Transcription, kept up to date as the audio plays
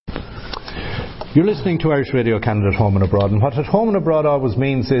You're listening to Irish Radio Canada at Home and Abroad, and what at Home and Abroad always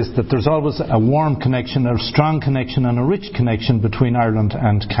means is that there's always a warm connection, a strong connection and a rich connection between Ireland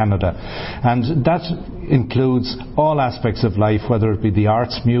and Canada. And that includes all aspects of life, whether it be the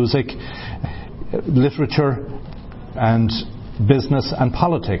arts, music, literature and business and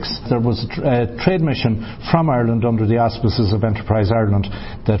politics. There was a trade mission from Ireland under the auspices of Enterprise Ireland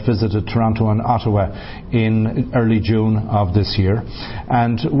that visited Toronto and Ottawa in early June of this year,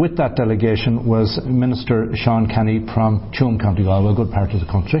 and with that delegation was Minister Sean Canney from Tuam, County Galway, a good part of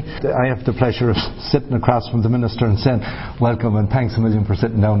the country. I have the pleasure of sitting across from the Minister and saying welcome and thanks a million for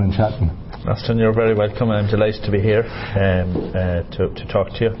sitting down and chatting. Austin, you're very welcome. I'm delighted to be here to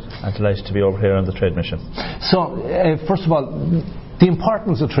talk to you. I'm delighted to be over here on the trade mission. So, first of all, the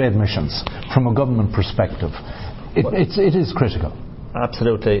importance of trade missions from a government perspective, it is critical.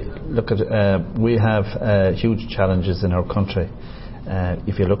 Absolutely. Look at we have huge challenges in our country.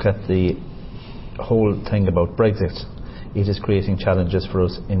 If you look at the whole thing about Brexit, it is creating challenges for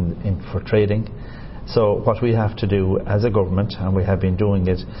us for trading. So what we have to do as a government, and we have been doing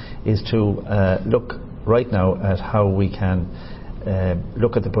it, is to look right now at how we can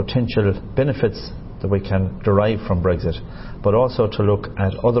look at the potential benefits that we can derive from Brexit, but also to look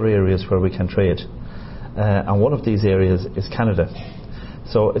at other areas where we can trade. And one of these areas is Canada.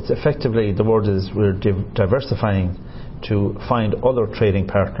 So it's effectively, the word is, we're diversifying to find other trading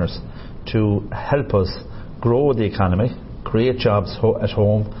partners to help us grow the economy, create jobs at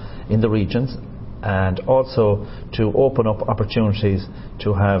home in the regions, and also to open up opportunities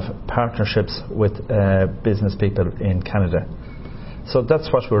to have partnerships with business people in Canada. So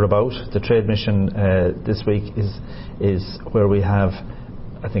that's what we're about. The trade mission this week is where we have,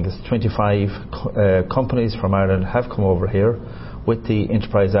 I think it's 25 companies from Ireland have come over here with the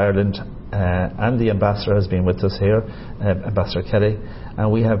Enterprise Ireland, and the Ambassador has been with us here, Ambassador Canney,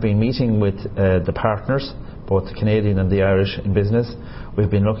 and we have been meeting with the partners, both the Canadian and the Irish in business.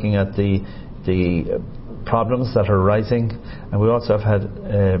 We've been looking at the problems that are arising, and we also have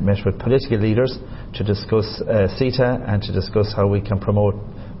had met with political leaders to discuss CETA and to discuss how we can promote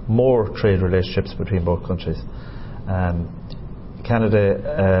more trade relationships between both countries.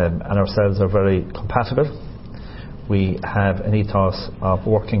 Canada and ourselves are very compatible. We have an ethos of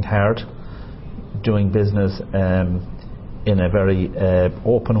working hard, doing business in a very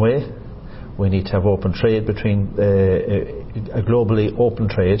open way. We need to have open trade between a globally open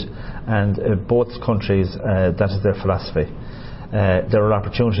trade, and both countries, that is their philosophy. There are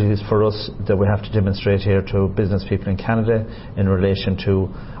opportunities for us that we have to demonstrate here to business people in Canada in relation to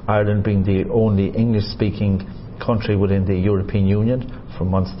Ireland being the only English-speaking country within the European Union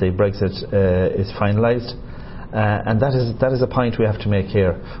from once the Brexit is finalised. And that is a point we have to make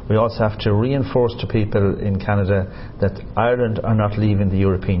here. We also have to reinforce to people in Canada that Ireland are not leaving the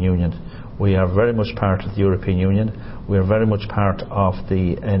European Union. We are very much part of the European Union. We are very much part of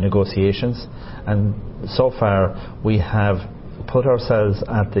the negotiations, and so far we have put ourselves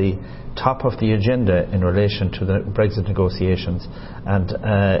at the top of the agenda in relation to the Brexit negotiations, and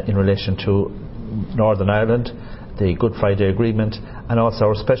in relation to Northern Ireland, the Good Friday Agreement, and also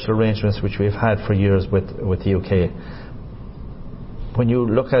our special arrangements which we've had for years with the UK. When you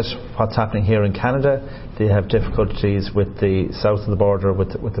look at what's happening here in Canada, they have difficulties with the south of the border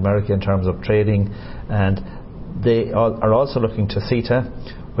with America in terms of trading, and they are also looking to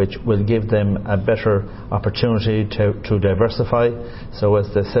CETA, which will give them a better opportunity to diversify. So as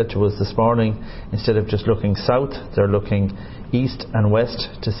they said to us this morning, instead of just looking south, they're looking east and west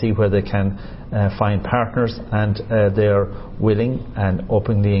to see where they can find partners, and they are willing and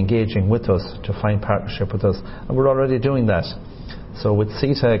openly engaging with us to find partnership with us, and we're already doing that. So with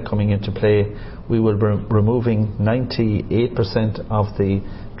CETA coming into play, we will be removing 98% of the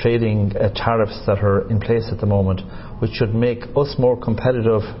trading tariffs that are in place at the moment, which should make us more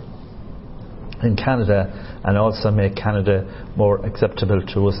competitive in Canada and also make Canada more acceptable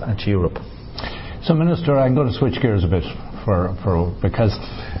to us and to Europe. So Minister, I'm going to switch gears a bit because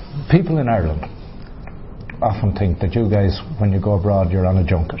people in Ireland often think that you guys, when you go abroad, you're on a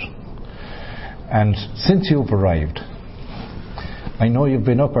junket. And since you've arrived, I know you've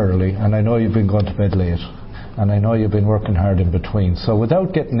been up early, and I know you've been going to bed late, and I know you've been working hard in between. So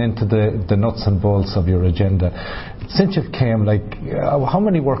without getting into the nuts and bolts of your agenda, since you've came, how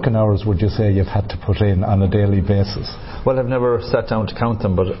many working hours would you say you've had to put in on a daily basis? Well, I've never sat down to count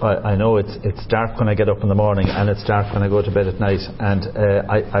them, but I know it's dark when I get up in the morning, and it's dark when I go to bed at night, and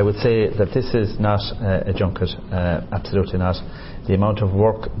I would say that this is not a junket, absolutely not. The amount of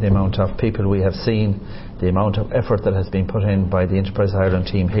work, the amount of people we have seen, the amount of effort that has been put in by the Enterprise Ireland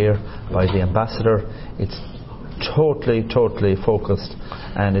team here, by the Ambassador, it's totally focused,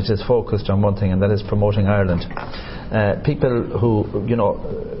 and it is focused on one thing, and that is promoting Ireland. People who,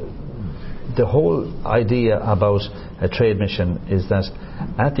 the whole idea about a trade mission is that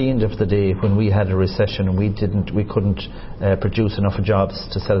at the end of the day, when we had a recession and we couldn't produce enough jobs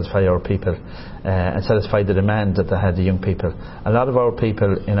to satisfy our people and satisfy the demand that they had, the young people. A lot of our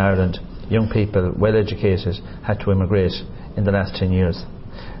people in Ireland, young people, well educated, had to immigrate in the last 10 years.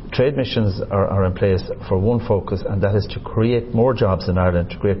 Trade missions are in place for one focus, and that is to create more jobs in Ireland,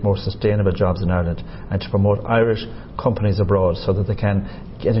 to create more sustainable jobs in Ireland, and to promote Irish companies abroad so that they can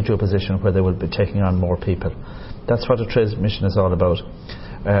get into a position where they will be taking on more people. That's what a trade mission is all about.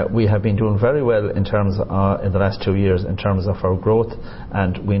 We have been doing very well in terms in the last 2 years in terms of our growth,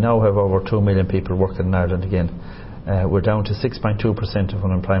 and we now have over 2 million people working in Ireland again. We're down to 6.2% of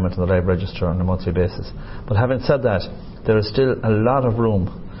unemployment on the Labour Register on a monthly basis. But having said that, there is still a lot of room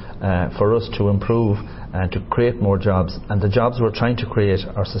for us to improve and to create more jobs, and the jobs we're trying to create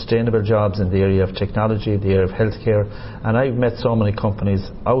are sustainable jobs in the area of technology, the area of healthcare. And I've met so many companies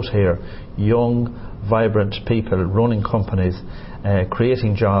out here, young, vibrant people running companies,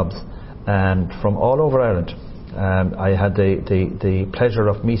 creating jobs, and from all over Ireland. I had the pleasure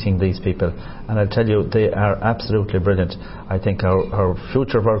of meeting these people, and I'll tell you, they are absolutely brilliant. I think our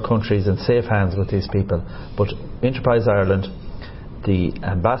future of our country is in safe hands with these people. But Enterprise Ireland, the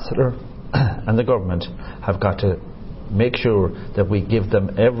ambassador and the government have got to make sure that we give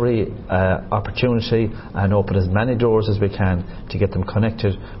them every opportunity and open as many doors as we can to get them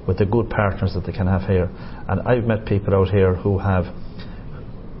connected with the good partners that they can have here. And I've met people out here who have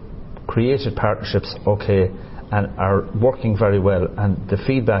created partnerships, and are working very well, and the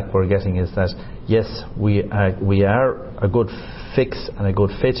feedback we're getting is that yes, we are a good fix and a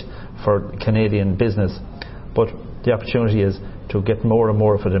good fit for Canadian business, but the opportunity is to get more and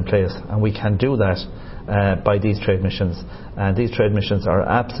more of it in place, and we can do that by these trade missions, and these trade missions are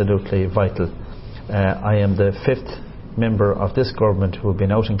absolutely vital. I am the 5th member of this government who have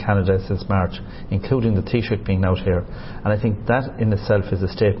been out in Canada since March, including the Taoiseach being out here, and I think that in itself is a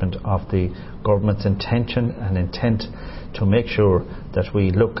statement of the government's intention and intent to make sure that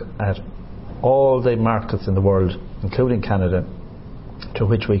we look at all the markets in the world, including Canada, to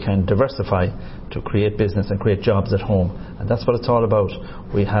which we can diversify to create business and create jobs at home. And that's what it's all about.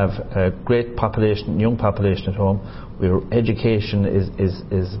 We have a great population, young population at home. Our education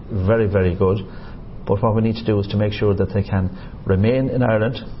is very, very good. But what we need to do is to make sure that they can remain in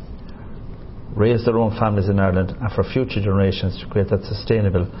Ireland, raise their own families in Ireland, and for future generations to create that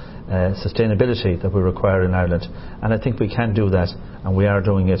sustainability that we require in Ireland. And I think we can do that, and we are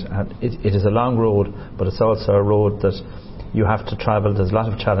doing it. And it is a long road, but it's also a road that you have to travel. There's a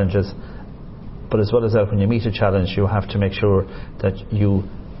lot of challenges, but as well as that, when you meet a challenge, you have to make sure that you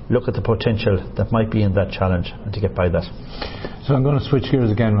look at the potential that might be in that challenge and to get by that. So I'm going to switch gears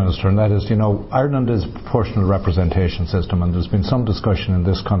again, Minister, and that is, Ireland is a proportional representation system, and there's been some discussion in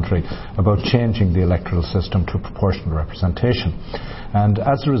this country about changing the electoral system to proportional representation. And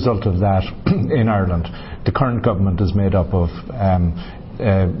as a result of that, in Ireland, the current government is made up of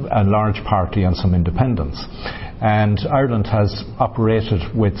a large party and some independents. And Ireland has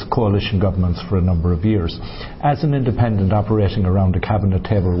operated with coalition governments for a number of years. As an independent operating around a cabinet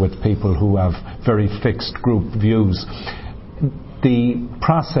table with people who have very fixed group views, the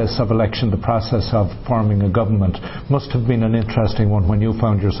process of election, the process of forming a government must have been an interesting one when you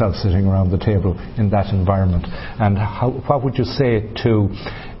found yourself sitting around the table in that environment. And what would you say to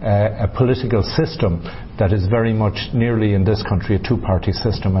a political system that is very much nearly in this country a two-party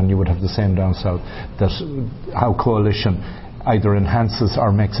system, and you would have the same down south, that how coalition either enhances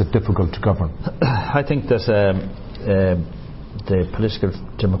or makes it difficult to govern? I think that the political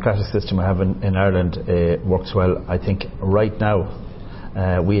democratic system we have in Ireland works well. I think right now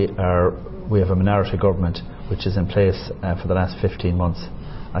we have a minority government which is in place for the last 15 months.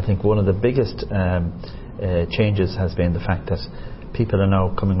 I think one of the biggest changes has been the fact that people are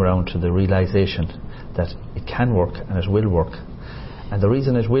now coming around to the realisation that it can work and it will work. And the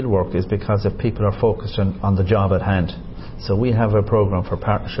reason it will work is because if people are focused on the job at hand. So we have a programme for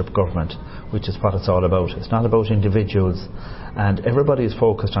partnership government, which is what it's all about. It's not about individuals, and everybody is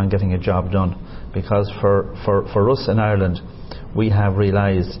focused on getting a job done, because for us in Ireland, we have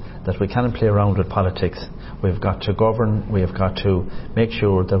realised that we can't play around with politics. We've got to govern, we have got to make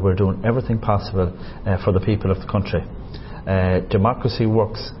sure that we're doing everything possible for the people of the country. Democracy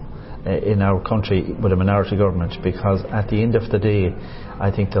works in our country with a minority government, because at the end of the day, I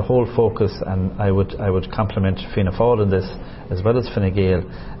think the whole focus, and I would compliment Fianna Fáil in this, as well as Fine Gael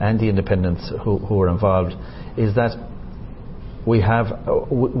and the independents who are involved, is that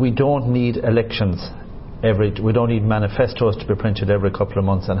we don't need elections we don't need manifestos to be printed every couple of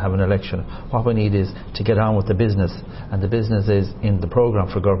months and have an election. What we need is to get on with the business, and the business is in the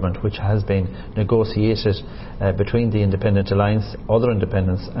programme for government, which has been negotiated between the Independent Alliance, other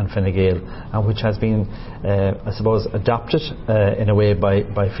independents and Fine Gael, and which has been I suppose adopted in a way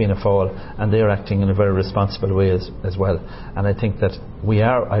by Fianna Fáil, and they are acting in a very responsible way as well. And I think that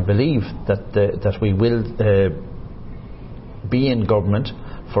I believe that we will be in government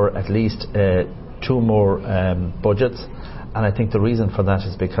for at least 2 more budgets, and I think the reason for that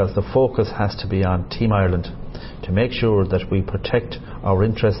is because the focus has to be on Team Ireland, to make sure that we protect our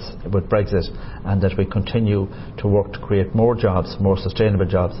interests with Brexit, and that we continue to work to create more jobs, more sustainable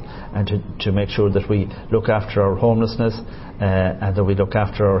jobs, and to make sure that we look after our homelessness and that we look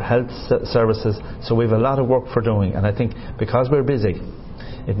after our health services. So we have a lot of work for doing, and I think because we're busy,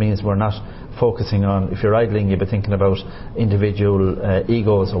 it means we're not focusing on, if you're idling, you'll be thinking about individual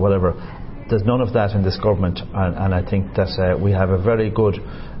egos or whatever. There's none of that in this government, and I think that we have a very good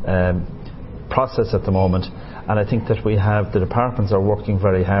process at the moment, and I think that the departments are working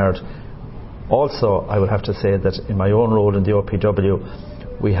very hard. Also, I would have to say that in my own role in the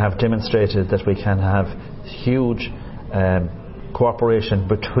OPW, we have demonstrated that we can have huge cooperation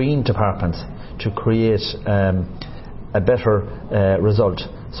between departments to create a better result.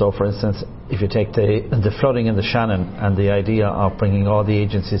 So, for instance, if you take the flooding in the Shannon and the idea of bringing all the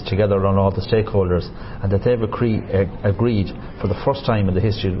agencies together on all the stakeholders, and that they've agreed for the first time in the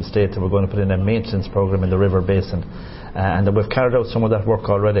history of the state that we're going to put in a maintenance programme in the river basin, and that we've carried out some of that work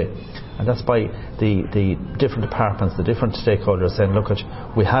already, and that's by the different departments, the different stakeholders saying, look,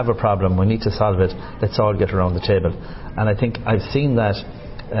 we have a problem, we need to solve it, let's all get around the table. And I think I've seen that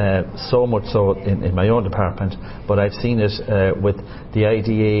so much so in my own department, but I've seen it with the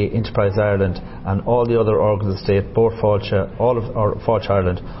IDA, Enterprise Ireland, and all the other organs of the state, both Fáilte, all of our Fáilte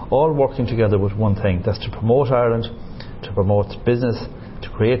Ireland, all working together with one thing, that's to promote Ireland, to promote business, to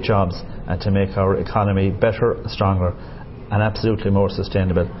create jobs, and to make our economy better, stronger, and absolutely more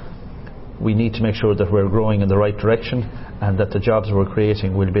sustainable. We need to make sure that we're growing in the right direction, and that the jobs we're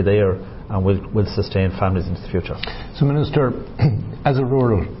creating will be there and will sustain families into the future. So, Minister, as a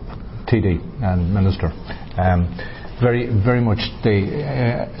rural TD and Minister, very, very much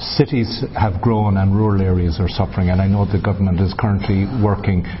the cities have grown and rural areas are suffering, and I know the government is currently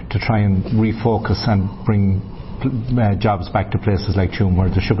working to try and refocus and bring jobs back to places like Tuam, where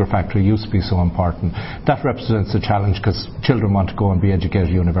the sugar factory used to be so important. That represents a challenge because children want to go and be educated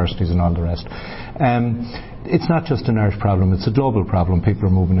at universities and all the rest. It's not just an Irish problem, it's a global problem. People are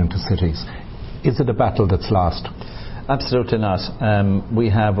moving into cities. Is it a battle that's lost? Absolutely not.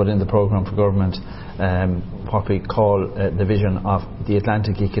 We have within the programme for government what we call the vision of the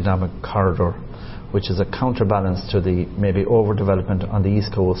Atlantic Economic Corridor, which is a counterbalance to the maybe overdevelopment on the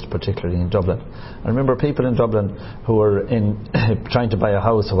East Coast, particularly in Dublin. I remember people in Dublin who are trying to buy a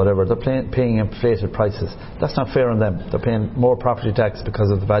house or whatever, they're paying inflated prices. That's not fair on them. They're paying more property tax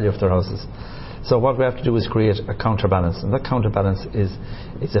because of the value of their houses. So what we have to do is create a counterbalance, and that counterbalance is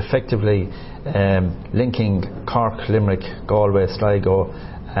effectively linking Cork, Limerick, Galway, Sligo,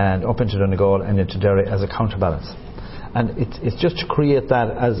 and up into Donegal and into Derry as a counterbalance. And it's just to create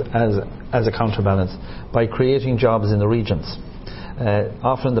that as a counterbalance by creating jobs in the regions.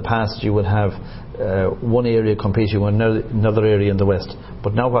 Often in the past you would have one area competing with another area in the west,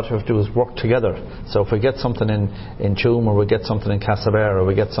 but now what we have to do is work together. So if we get something in Tuam, or we get something in Castlebar, or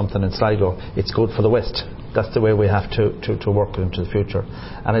we get something in Sligo, it's good for the west. That's the way we have to work into the future.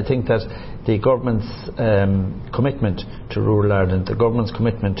 And I think that the government's commitment to rural Ireland, the government's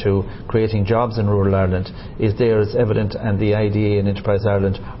commitment to creating jobs in rural Ireland is evident, and the IDA and Enterprise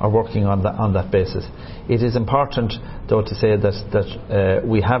Ireland are working on that basis. It is important, though, to say that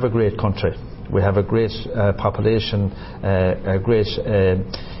we have a great country. We have a great population,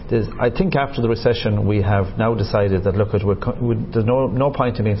 I think after the recession we have now decided that there's no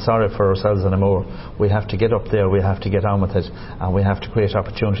point in being sorry for ourselves anymore. We have to get up there, we have to get on with it, and we have to create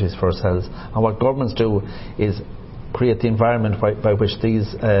opportunities for ourselves. And what governments do is create the environment by which these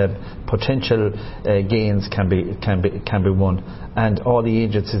potential gains can be won, and all the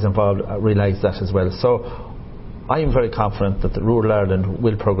agencies involved realise that as well. So I am very confident that the rural Ireland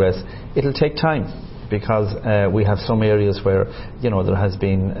will progress. It'll take time, because we have some areas where there has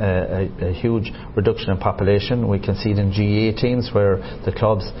been a huge reduction in population. We can see it in G18s where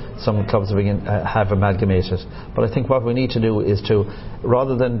some clubs have amalgamated. But I think what we need to do is to,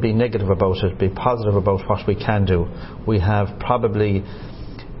 rather than be negative about it, be positive about what we can do. We have probably,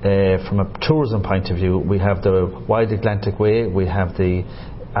 from a tourism point of view, we have the Wild Atlantic Way, we have the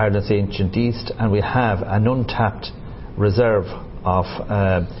Ireland's Ancient East, and we have an untapped reserve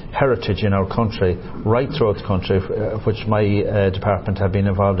heritage in our country, right throughout the country, which my department have been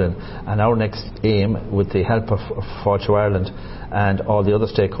involved in. And our next aim, with the help of Fortune Ireland and all the other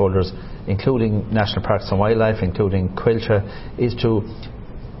stakeholders, including National Parks and Wildlife, including Quilcha, is to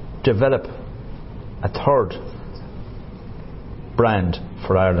develop a third brand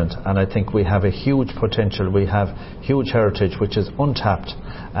for Ireland. And I think we have a huge potential. We have huge heritage which is untapped,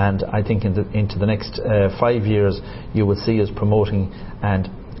 and I think into the next 5 years you will see us promoting and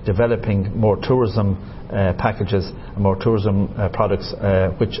developing more tourism packages and more tourism products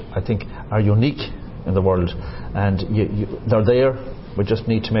which I think are unique in the world, and they're there. We just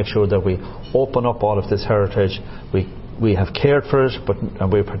need to make sure that we open up all of this heritage. We have cared for it,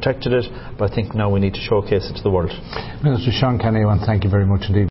 and we've protected it, but I think now we need to showcase it to the world. Minister Sean Canney, I want to thank you very much indeed.